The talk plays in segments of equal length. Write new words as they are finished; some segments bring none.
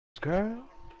Girl.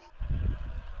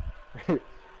 Damn,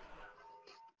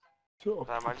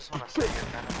 I just want to say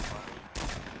you're kind of funny.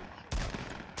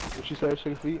 What she said,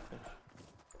 6 feet?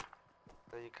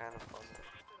 That you're kind of funny.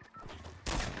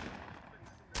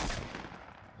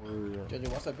 JJ,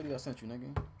 watch that video I sent you,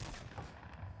 nigga.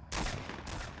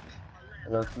 I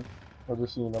got you. I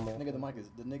just seen them. Nigga,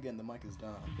 the nigga and the mic is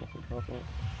down.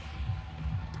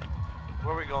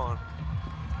 Where we going?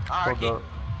 Alright, Hold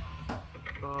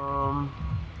up.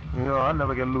 You know, I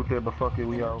never get loot there, but fuck it,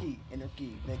 we out.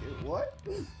 Anarchy, nigga. What?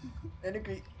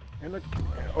 Anarchy.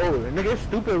 Oh, nigga, it's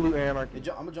stupid loot anarchy.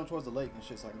 I'm gonna jump towards the lake and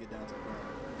shit so I can get down to the ground.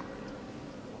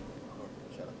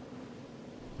 Shut up.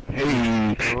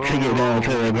 Hey, to get down to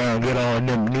the ground, get on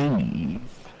them knees.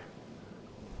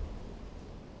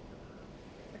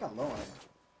 I got low on it.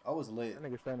 I was lit.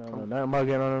 That nigga standing on them. Now I'm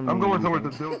getting on them I'm knees. going somewhere to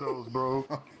dildos, bro.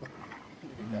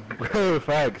 Bro,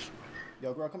 facts.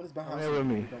 Yo, girl, come in this behind Come here with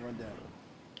me. Don't run down.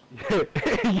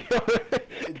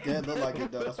 It did look like it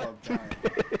though, that's why I'm dying.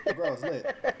 Bro, it's lit.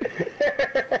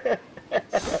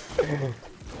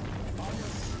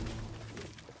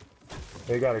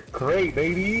 They got a crate,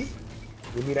 baby.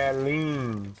 Give me that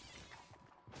lean.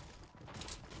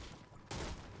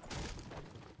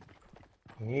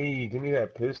 Hey, give me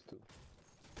that pistol.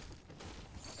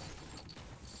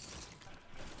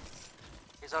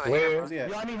 he's over Where? here. Where's he at?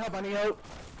 Yo, I need help, I need help.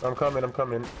 I'm coming. I'm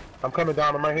coming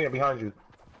down. I'm right here behind you.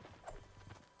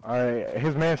 Alright,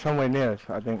 his man's somewhere near us,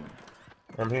 I think.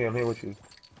 I'm here with you.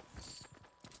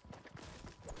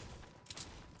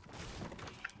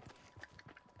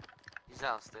 He's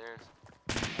downstairs.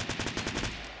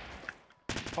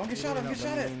 Oh, get shot at.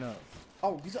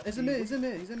 Oh, he's in mid. He's in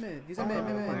mid. He's in mid. Wait.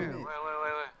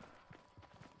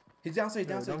 He's downstairs,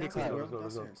 Don't get caught. bro.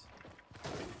 Let's go.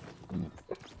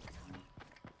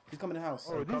 He's coming in the house.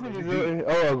 Oh, these niggas,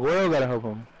 Aguero gotta help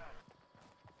him.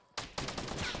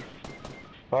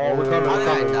 Oh, we're coming. How did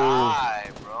I We're coming. die,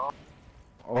 bro?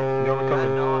 Oh, I had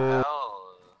no health.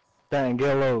 dang,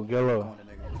 get low. Come on,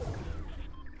 nigga.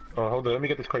 Oh, hold on. Let me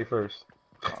get this crate first.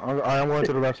 I'm going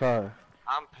to the left side.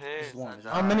 I'm pissed. Just one. I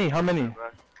died. How many?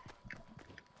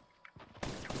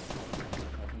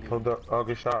 Hold up. I'll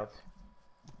get shots.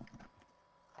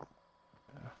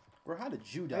 Bro, how did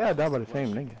you die? Yeah, I died by the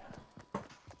same nigga.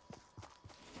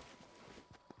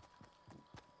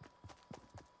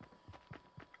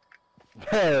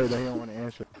 Yeah, they don't want to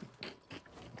answer.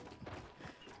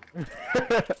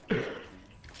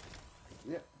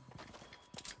 Yeah.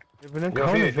 If them Yo,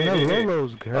 comments and here. them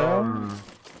Lolos, girl.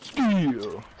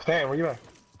 Steal. Stan, where you at?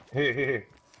 Here.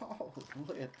 Oh,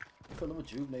 look at feeling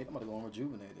rejuvenated. I'm about to go on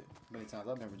rejuvenated. Many times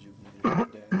I've been rejuvenated.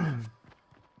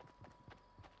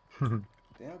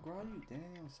 Damn, bro, you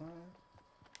damn son.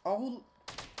 Oh,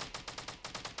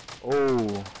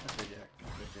 that's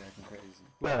acting crazy.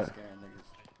 Yeah. Scaring niggas.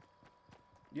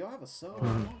 Yo, I have a sub. I don't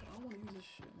want to use this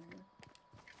shit,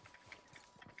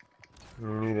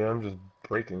 nigga. Neither. I'm just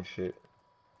breaking shit.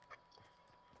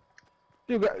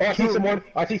 You got, Oh,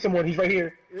 I see someone. He's right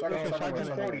here. Shotgun,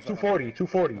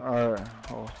 240. Alright.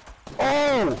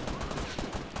 Oh!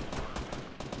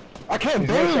 I can't He's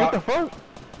bang, one what the shot. fuck?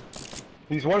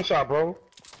 He's one shot, bro.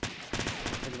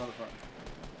 Take another front.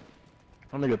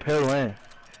 I'm nigga pale land.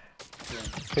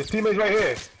 His teammate's right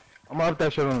here. I'm gonna up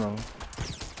that shit on them.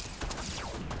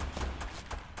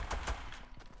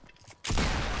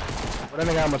 But that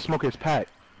nigga, I'ma smoke his pack.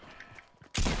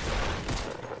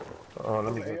 Oh,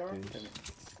 let me AR? get these.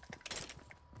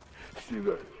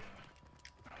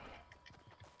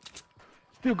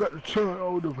 Still got the turn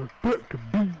out of a butt to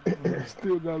beat.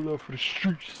 Still got love for the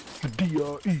streets, the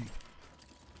DRE.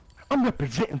 I'm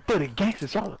representing for the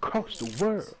gangsters all across the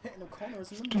world. Hitting the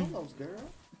corners and them dolos, girl.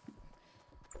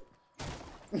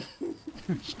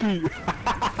 Steve.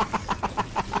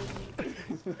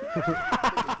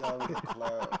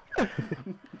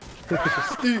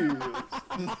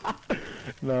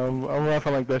 No, I'm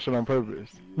laughing like that shit on purpose.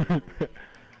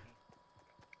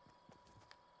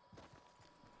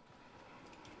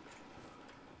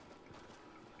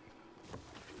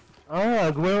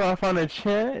 Oh, Gwen, I found a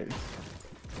chance.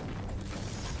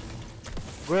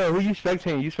 Bro, who you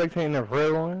spectating? You spectating the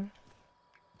red one?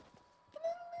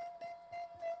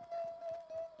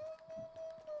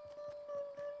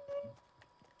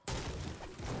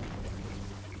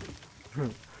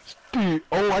 Steve,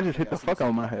 oh, I just hit the fuck out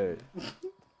of my head.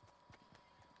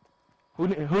 Who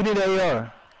did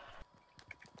AR?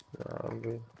 I'm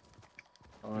good.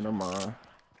 Oh, never mind.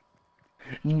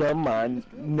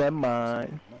 Never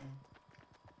mind.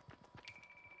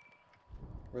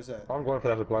 Where's that? I'm going for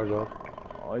that supply drop.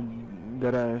 Oh,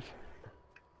 that ass.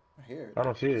 I hear it. I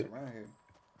don't see It's it. around here.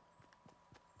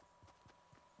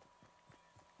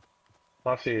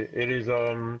 I see it. It is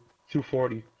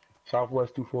 240.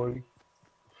 Southwest 240.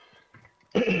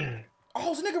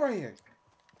 Oh, it's a nigga right here.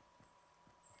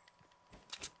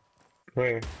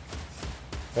 Where?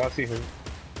 Yeah, I see him.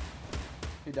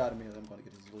 He died immediately. I'm gonna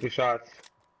get his loot. 2 shots.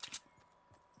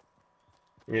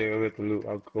 Yeah, go get the loot.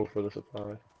 I'll go for the supply.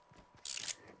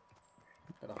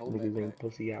 Got a whole Niggas backpack. ain't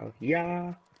pussy out.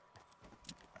 Yeah.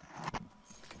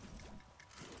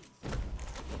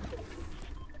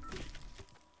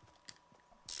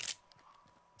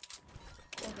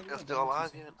 You're still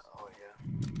alive yet? Oh yeah.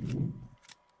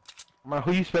 Man,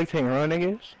 who you spectating, real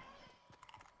niggas?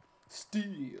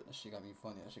 Steel. That shit got me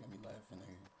funny. That shit got me laughing.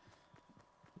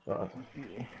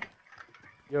 Nigga.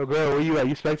 Yo, girl, where you at?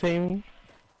 You spectating me?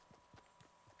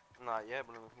 Not yet,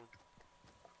 but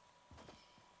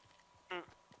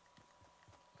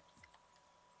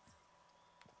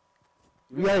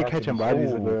We gotta catch him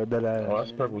bodies, girl. That Oh,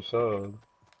 that's purple sub.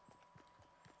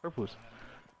 Purples.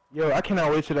 Yo, I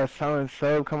cannot wait till that silent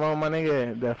sub come on, my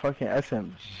nigga. That fucking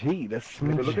SMG. That's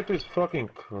smooth. Nigga, look at this fucking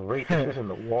crate. This is in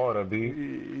the water, B.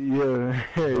 Yeah,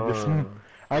 the smooth.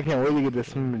 I can't wait to get the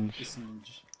smooth.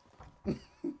 Smidge.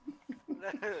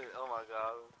 oh my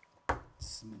god.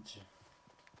 Smidge.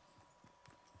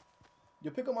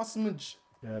 Yo, pick up my smidge.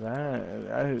 Yeah,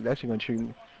 that shit gonna treat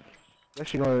me. That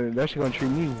shit gonna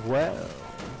treat me well. It's a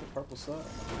purple sun. I'm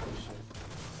gonna do this shit.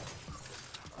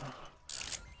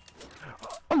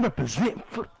 I'm representing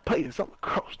for players all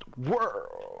across the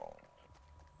world.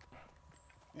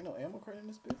 Ain't no ammo crate in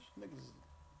this bitch? Niggas.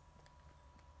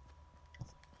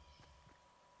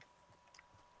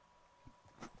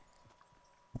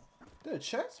 There a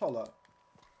chest? Hold up.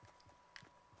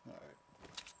 Alright.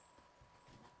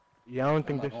 Yeah, I don't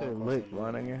think that shit lit,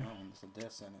 my nigga. It's a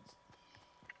death sentence.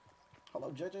 Hold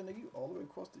up, JJ, nigga, you all the way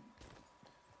across the...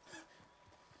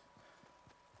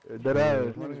 That ass,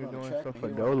 Niggas what are you run a doing track stuff and for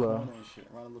he run the Dola? corner and shit.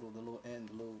 Run the little end,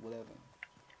 the little whatever.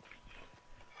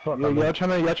 Fuck, Yeah, y'all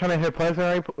trying to hit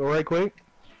Pleasant right quick?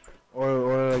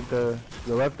 Or like the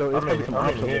left though? It's probably some I'm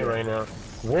ops in over here there. right now.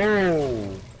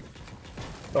 Whoa!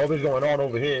 All this going on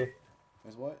over here.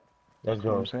 That's what? Let's You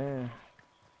know go. what I'm saying?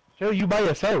 Chill, you by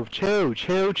yourself. Chill.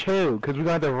 Cause we're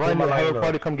gonna have to run my the whole line up?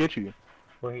 party to come get you.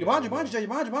 Where he You at? behind you, JJ,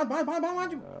 behind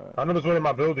you. I know there's one in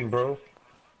my building, bro.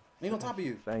 Ain't on top of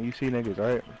you. Saying you see niggas,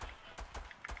 right?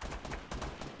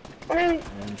 Oh!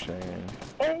 I'm saying.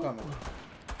 I'm coming.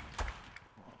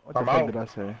 What the I'm fuck out. did I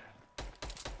say?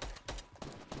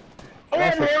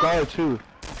 That's a scar too.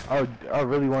 I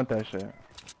really want that shit. That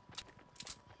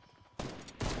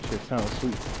shit sounds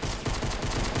sweet.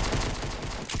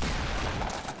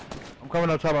 I'm coming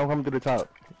up top, I'm coming to the top.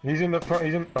 He's in the front,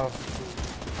 he's in... Oh.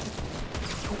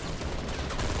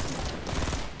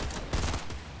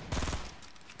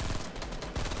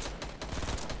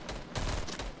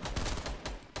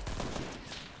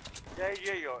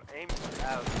 Yeah, your aim is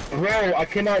out. Bro, I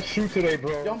cannot shoot today,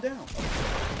 bro. Yo, I'm down.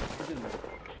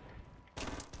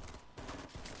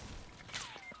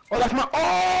 Oh, that's my.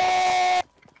 Oh!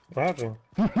 What happened?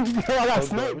 Yo, I got Oh,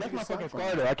 sniped. where'd That's you my get fucking sniped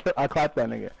scar there. I clapped that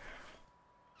nigga.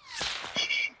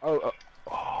 Oh,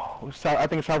 south, I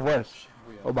think southwest.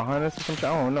 Oh, behind us or some shit?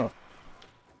 I don't know.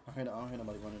 I don't hear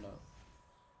nobody running up.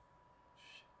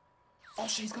 Oh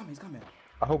shit, he's coming.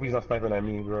 I hope he's not sniping at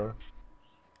me, bro.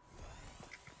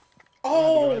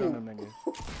 Oh!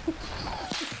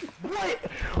 What?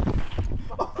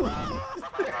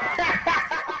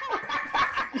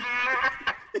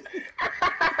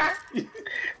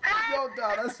 Yo,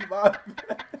 dog, that's my bad.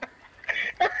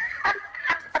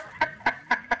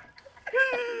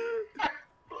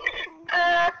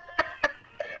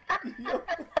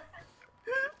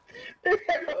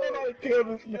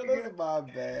 Yo, that's my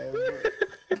bad, bro.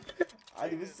 I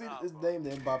didn't even see his name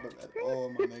there pop up at all,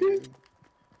 my nigga.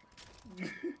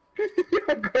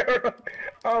 Bro,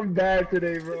 I'm bad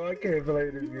today, bro. I can't play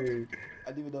this game.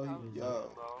 I didn't even know he. Yo.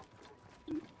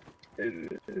 Yo,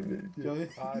 Yo,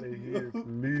 out of here,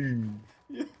 please.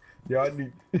 Yo. Y'all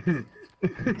need.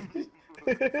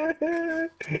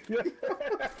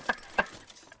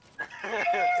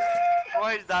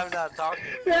 Why is Diamond not talking?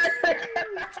 Yo.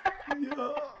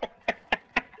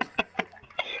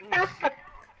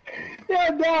 Yeah,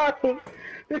 no.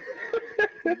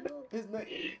 His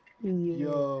name.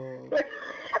 Yo.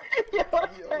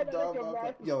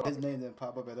 Yo, his name didn't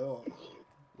pop up at all.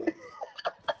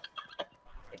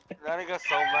 That nigga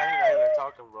so mad he not even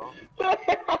talking, bro.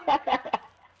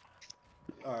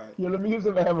 Alright. Yo, let me use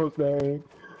some ammo, Stan.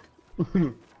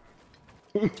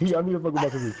 Y'all need to fuck with my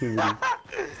sensitivity.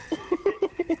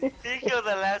 He killed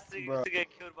the last thing Bro. to get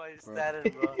killed by his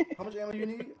status, bro. How much ammo do you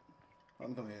need? Let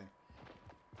me come here.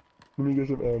 Let me get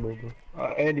some ammo, bro.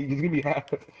 Andy, just give me half.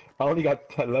 I only got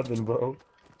 11, bro.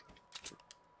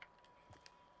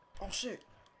 Oh shit.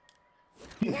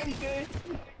 Anything?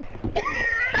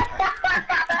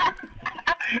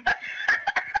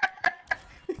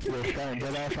 Yo, Stan,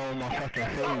 dead ass on my fucking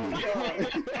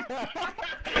face.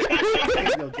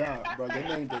 Yo, Don, bro, your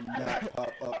name did not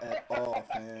pop up at all,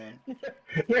 fam.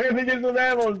 Let me get some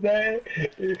ammo, Stan.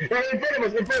 In front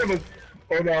of us.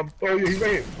 Oh, no. Oh, yeah, he's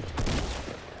right here.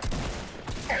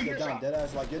 Yo, Don, dead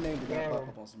ass, like, your name did not pop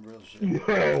up on some real shit.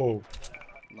 No.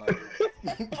 Like,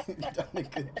 that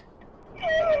nigga.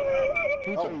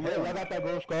 Oh, hell, I got that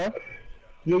gold scar.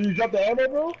 Yo, you dropped the ammo,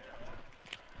 bro?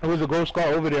 It was a gold scar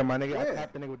over there, my nigga. Where? I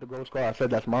tapped the nigga with the gold scar. I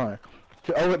said that's mine.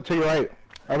 To your right.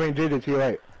 I mean, JJ, to your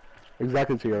right.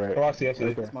 Exactly to your right. Oh, I see. Right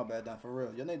there. That's my bad, Don, for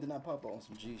real. Your name did not pop up on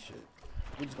some G shit.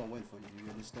 We're just gonna win for you, you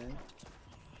understand?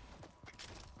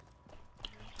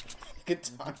 Good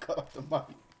time, cut off the mic.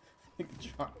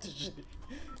 Nigga dropped the shit.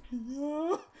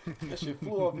 Yo, that shit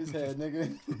flew off his head,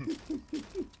 nigga.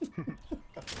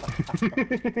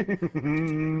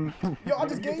 Yo, I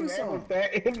just gave you some. Hold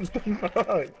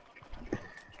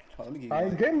Oh, let me give you I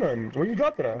ain't getting none. Where you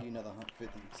dropped it I'll at? give you another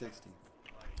 50, 60.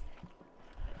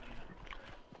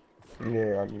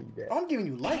 Yeah, I need that. Oh, I'm giving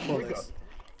you light bullets.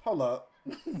 Hold up.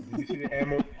 You see the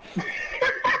ammo?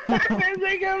 This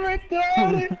nigga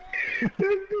retarded.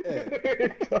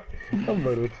 I'm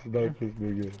about to snipe this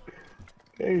nigga.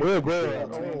 Hey, Where, bro?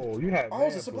 oh, you have. Oh,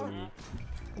 it's a supply.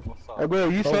 What's up? Hey, bro,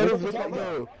 you saw what's this? the What's up,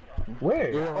 bro?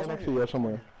 Where? Yeah, right next to you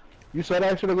somewhere. You saw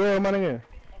that shit, girl, my nigga?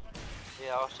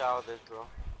 Yeah, I'll shower this, bro.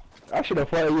 I should have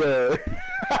fought you.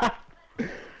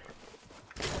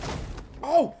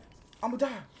 Oh, I'm gonna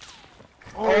die.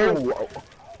 Oh,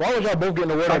 why was y'all both getting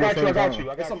the word I at the got you. same I got time?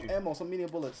 you. I Get got some you. ammo, some medium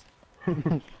bullets.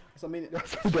 Some medium.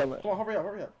 That's so dumb. Come on, hurry up,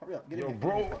 hurry up, hurry up. Get in Yo, here.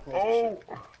 bro. Close this Oh.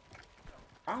 shit.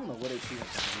 I don't know where they shooting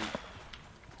from.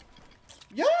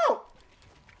 Yo!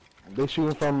 They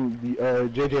shooting from the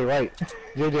JJ right.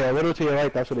 JJ a little to your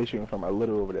right. That's what they shooting from. A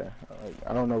little over there.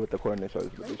 I don't know what the coordinates are.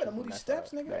 But Man, they you better shooting move from these that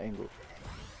steps, side, nigga. that angle.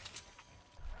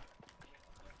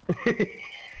 Shit.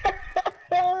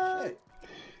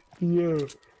 Yeah.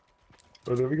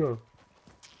 Oh, there we go.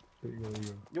 There we go.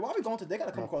 Yo, why we going to? They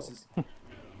gotta come across this.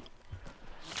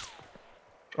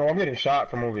 Oh, I'm getting shot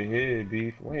from over here,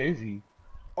 beef. Where is he?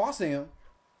 Oh, I see him.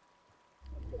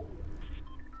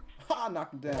 I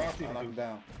knocked him down. Oh, I see I him knocked too. him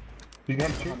down. He's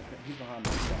behind the tree. He's behind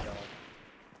me. He's behind me.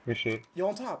 Good shit. Yo,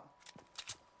 on top.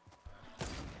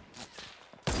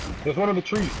 There's one in the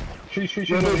tree. Tree.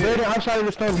 Yo, they're building outside of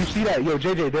the storm. You see that? Yo,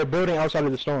 JJ, they're building outside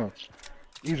of the storm.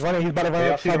 He's running. He's about to run Yeah,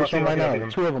 I outside the storm right now.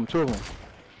 Two of them.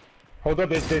 Hold up,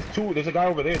 there's two. There's a guy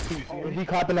over there too. You see him? He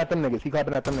clapping at them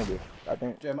niggas. I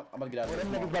think. Jay, I'm gonna get out of here.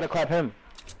 Them Come niggas on. better clap him.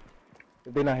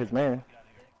 If they not his man.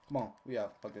 Come on. We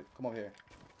out. Fuck it. Come over here.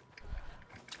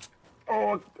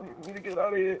 Oh, I need to get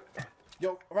out of here.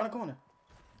 Yo, around the corner.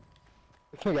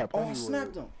 This nigga got Oh, I plenty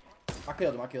snapped of him. I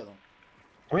killed him.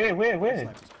 Where? That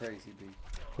snipe was crazy, B.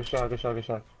 Good shot.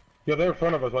 Yo, they're in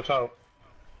front of us. Watch out.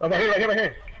 Oh, right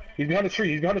here. He's behind the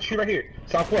tree right here.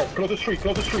 Southwest. Close the street.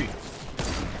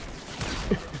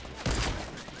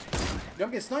 Yo,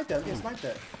 I'm getting sniped at.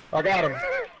 I got him.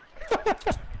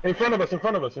 In front of us. I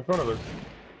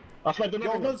sniped another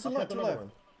Yo, one. no, to the left,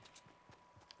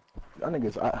 That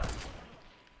nigga's look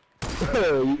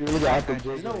at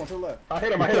There's another one to the left. I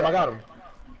hit him. I got him.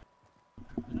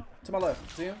 To my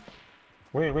left. See him?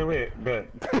 Wait. Bet.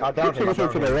 I downed him. to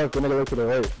the left, the nigga look to the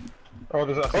right. Oh,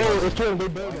 there's a. Oh, it's two of them, they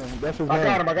building. That's his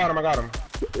man. I got him.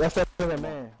 That's that other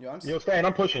man. Yo, Yo, Stan,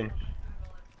 I'm pushing.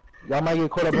 Y'all might get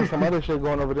caught up in some other shit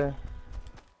going over there.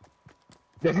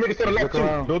 There's niggas to the left Look too.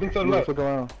 around. Building to the left. Look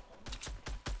around.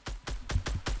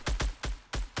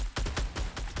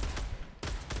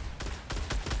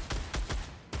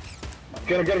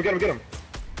 Get him.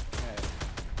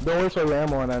 Don't waste all your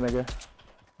ammo on that nigga.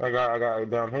 I got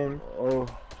down him. Oh,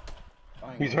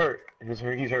 He's hurt. He's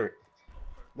hurt.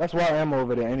 that's why ammo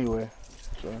over there anyway.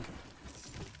 So.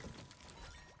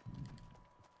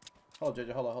 Hold on,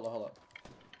 JJ. Hold up.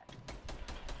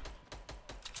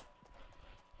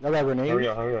 Y'all got grenades?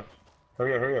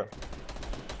 Hurry up.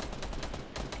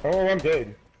 Oh, I'm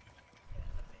dead.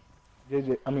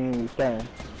 JJ, I mean, Stan.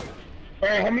 Oh,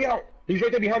 help me out. He's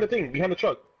right there behind the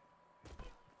truck.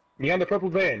 Behind the purple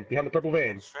van.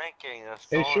 Shrinking.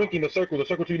 And shrinking the circle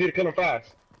you need to kill him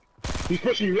fast. He's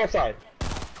pushing you left side.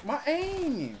 My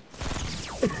aim.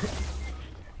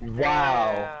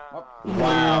 Wow.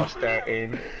 Wow,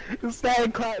 Stanton.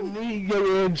 Stan caught me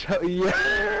getting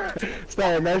yeah.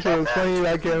 Stan, that shit was funny.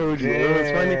 I can't hold you. It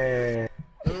was funny.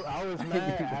 I was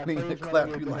mad. At Need to first, clap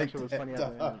man, you that like shit was that, funny.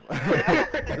 dog.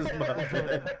 That's my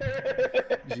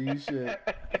bad. G shit.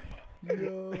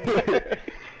 Yo.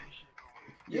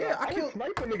 Yeah, I killed.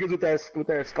 Sniping niggas with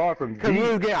that scar from Cause D.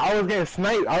 I was getting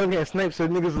sniped. I was getting sniped. So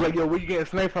niggas was like, "Yo, where you getting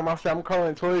sniped from?" I said, "I'm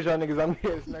calling towards y'all niggas. I'm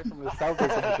getting sniped from the south or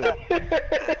some shit."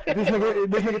 This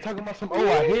nigga talking about some. Oh,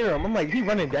 I hear him. I'm like, he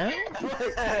running down.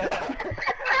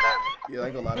 Yeah, I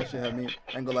ain't gonna lie, that shit had me.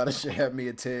 I ain't gonna lie, that shit had me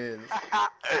in tears. It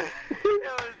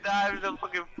was diving the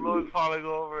fucking floor, falling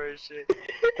over and shit.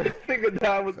 Nigga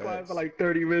died was quiet for like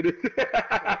 30 minutes.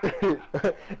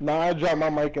 Nah, I dropped my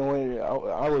mic and went.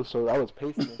 I was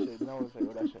pacing and shit. And I was like,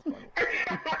 "Oh, that shit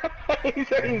funny." He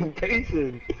said he's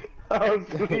patient. Oh,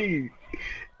 sweet.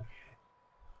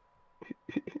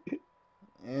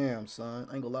 Damn, son,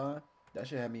 I ain't gonna lie, that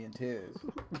shit had me in tears.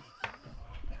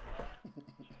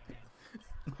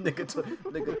 Nigga threw.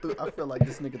 I feel like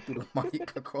this nigga threw the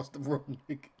mic across the room,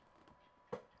 nigga.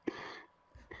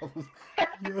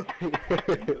 Yo.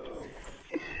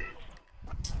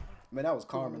 Man, that was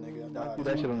karma, nigga. I died.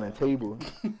 That shit on that table.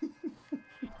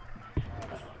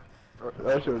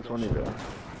 That shit was funny, though.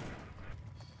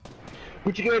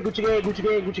 Gucci gang, Gucci gang, Gucci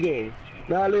gang, Gucci gang.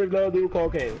 Now I live, no dude,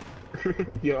 cocaine.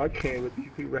 Yo, I can't with these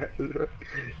two rappers, bro.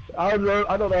 I know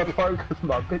that part because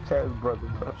my bitch ass brother,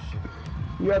 bro.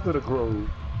 You out to the Grove.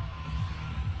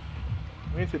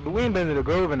 But we ain't been to the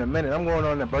Grove in a minute. I'm going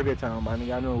on to Burger Town, my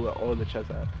nigga. I know where all the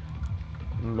chests at.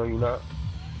 No, you're not.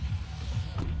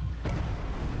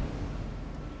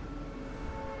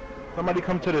 Somebody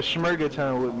come to the Schmurger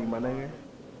Town with me, my nigga.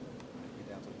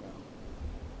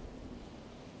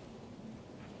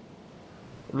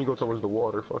 Let me go towards the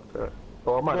water, fuck that.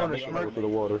 Oh, I might not make it to the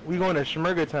water. We going to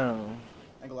Schmurger Town.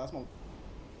 I ain't gonna lie, smoke.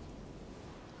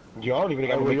 Yo, I don't even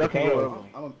think I can make the town.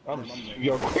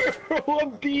 Yo,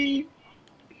 I'm deep.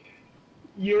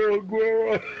 Yo,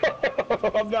 girl.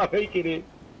 I'm not making it.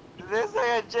 This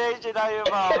nigga JJ not even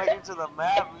about making to the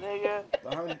map, nigga.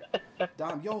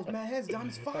 Dom, yo, mad heads, Dom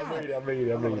is 5. I made it.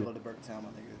 I'm gonna go to Burger Town,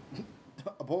 my nigga.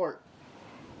 Abort.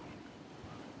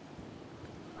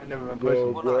 I never been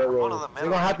pushing. One of the They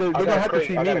gonna have to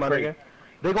see me, my nigga.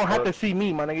 They gonna have What? to see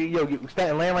me, my nigga. Yo,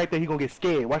 Staten land right there. He gonna get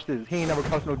scared. Watch this. He ain't never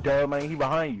cost no dub, man. He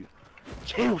behind you.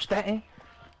 Chill, Staten.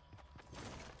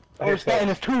 Oh, Staten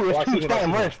is two. It's two.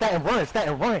 Staten run. Staten run.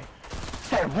 Staten run.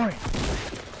 Staten run.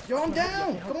 Yo, I'm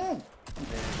down. Come on.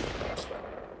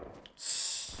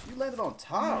 You landed on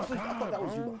top. I thought that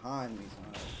was you behind me,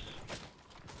 son.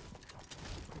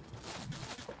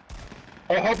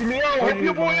 Oh, help me out! Help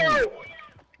your boy out!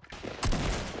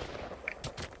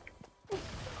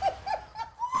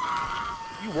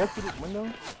 You walk through this window?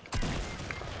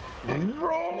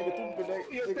 Bro! Nigga threw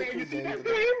grenades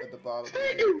at the bottom.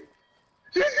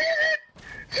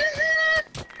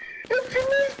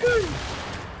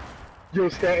 Yo,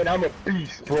 Staten, I'm a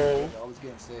beast, bro. I was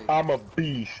getting saved. I'm a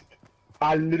beast.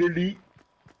 I literally...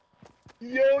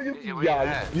 Yo,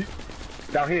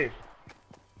 down here.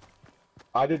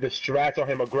 I did the strats on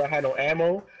him. I had no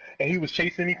ammo, and he was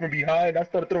chasing me from behind. I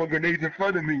started throwing grenades in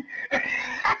front of me. JJ,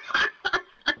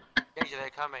 they're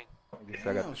coming. I guess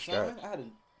I got the strats.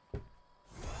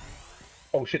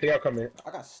 Oh shit, they are coming.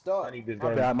 I got stuck. I need this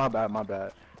My gun.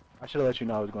 bad. I should've let you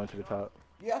know I was going to the top.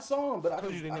 Yeah, I saw him, but I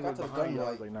told you the got nigga to the behind gun you. I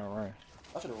light. was like, nah, run.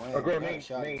 I should've ran. Oh, girl, I had a name.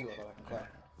 shot too, I thought I can clap.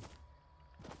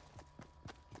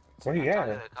 Where he at?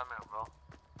 They're coming, bro.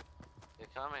 They're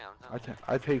coming, I'm telling you.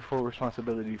 I take full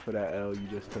responsibility for that L you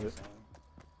just took.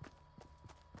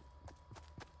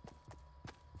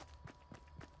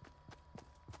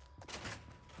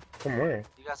 From where?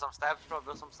 You got some steps, bro?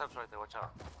 There's some steps right there, watch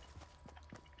out.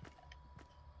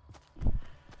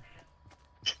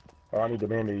 Oh, I need the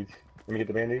band-aids. Let me get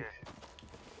the band-aids.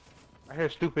 I hear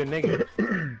stupid niggas.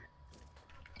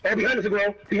 Hey, behind us,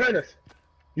 bro! Behind us!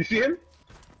 You see him?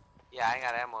 Yeah, I ain't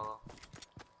got ammo though.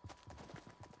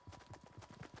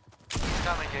 He's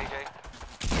coming, JJ.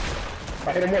 I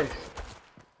hit him once.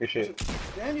 Good shit.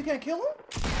 Damn, you can't kill him?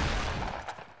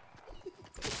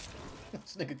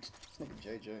 This nigga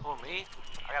JJ. Who, me?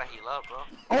 I gotta heal up, bro.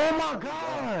 Oh my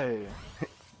god!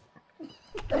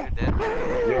 You're dead.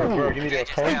 Yo, bro, give me that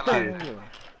JJ, stay punch. alive.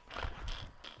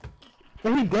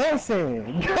 And he dancing!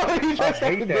 Yo, he I just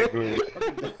hate that group.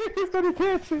 He started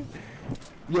dancing!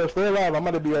 Yo, stay alive, I'm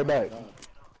gonna be right back. That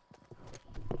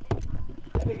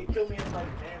nigga killed me and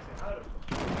started dancing.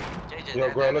 JJ, Yo,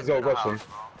 bro, let's go, in the Weston. house,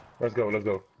 bro. Let's go, let's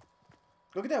go.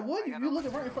 Look at that wood. You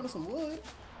looking right in front of some wood.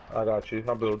 I got you.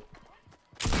 I'll build.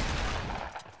 I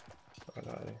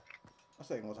got it. I'm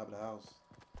staying on top of the house.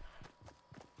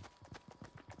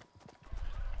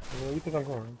 Where you think I'm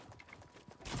going?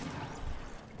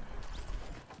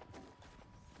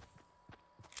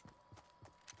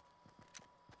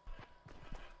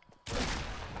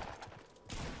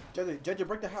 JJ,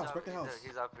 break the house, break the house.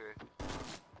 He's up here.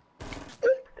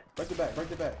 Break the back, break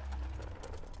the back.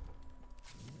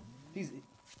 He's...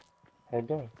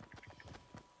 Hold on.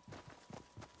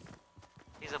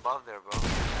 He's above there, bro.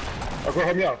 Oh, girl,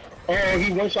 help me out. Oh,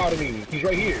 he one-shotted me. He's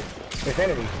right here. In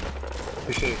front of me.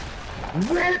 This shit.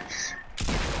 What?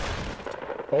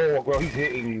 Oh, bro, he's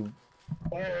hitting you.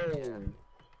 Oh.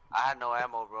 I had no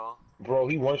ammo, bro. Bro,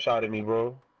 he one-shotted me,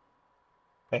 bro.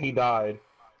 And he died.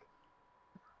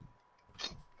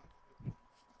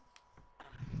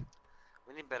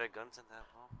 We need better guns than that,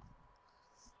 bro.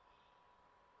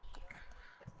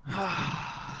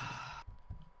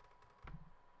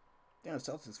 Damn,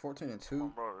 Celtics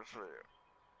 14-2. Bro, this shit.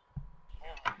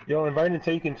 Yo, invite and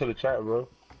take into the chat, bro.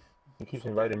 He keeps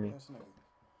inviting me.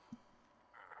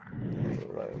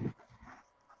 Right.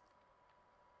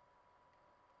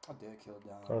 I did kill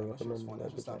down. Oh, That shit was fun. I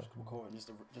just stopped recording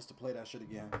just to play that shit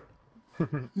again.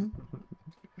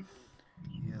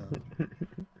 Yeah.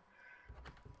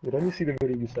 Wait, let me see the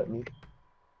video you sent me.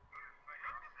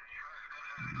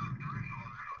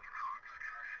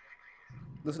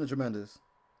 Listen to Tremendous.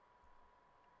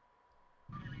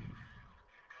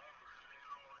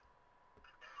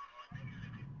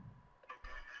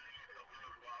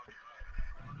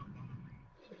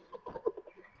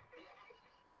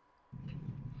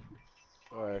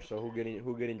 All right, so who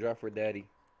getting dropped for daddy?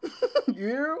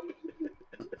 You?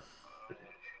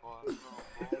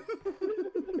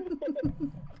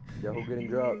 Yeah, who getting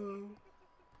dropped?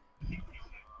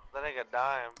 That nigga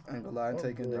dime. I ain't gonna lie, I'm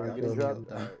taking nigga. Getting dropped.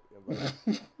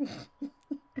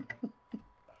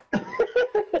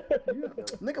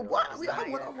 Nigga, what? I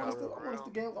want us to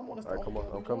game. I want us to. All right, come on,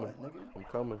 I'm coming. I'm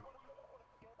coming.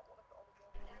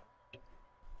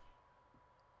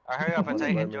 I hurry up and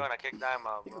take and join. I kick dime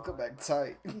out, You bro. can come back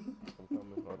tight. I'm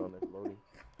coming. Hold on, it's loading.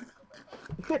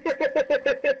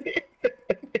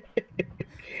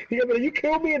 Yeah, but you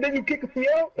killed me and then you kicked me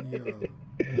out?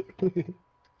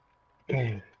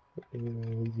 Yeah.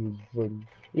 This is funny.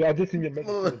 Yeah, I just seen your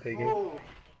message taken.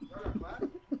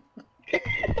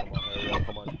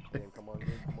 Come on, come on.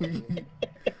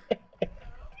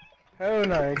 Hell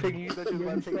no, I ain't taking you. That you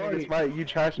about to take this fight. You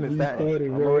trashing this that.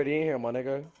 I'm already in here, my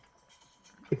nigga.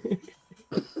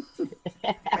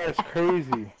 That's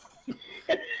crazy.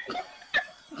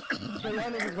 So y'all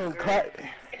niggas gonna cut.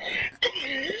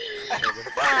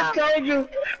 I told you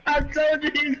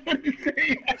he's gonna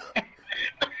say that.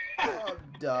 I'm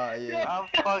dying. I'm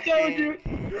I told fucking. you.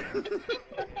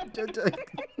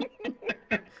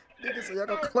 Nigga, so y'all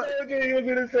gonna I clap. told you he was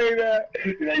gonna say that.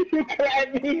 Then you clap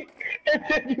me and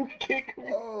then you kick me.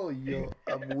 Oh, yo,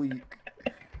 I'm weak.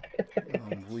 Yo,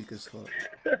 I'm weak as fuck.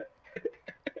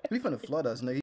 We finna flood us, nigga.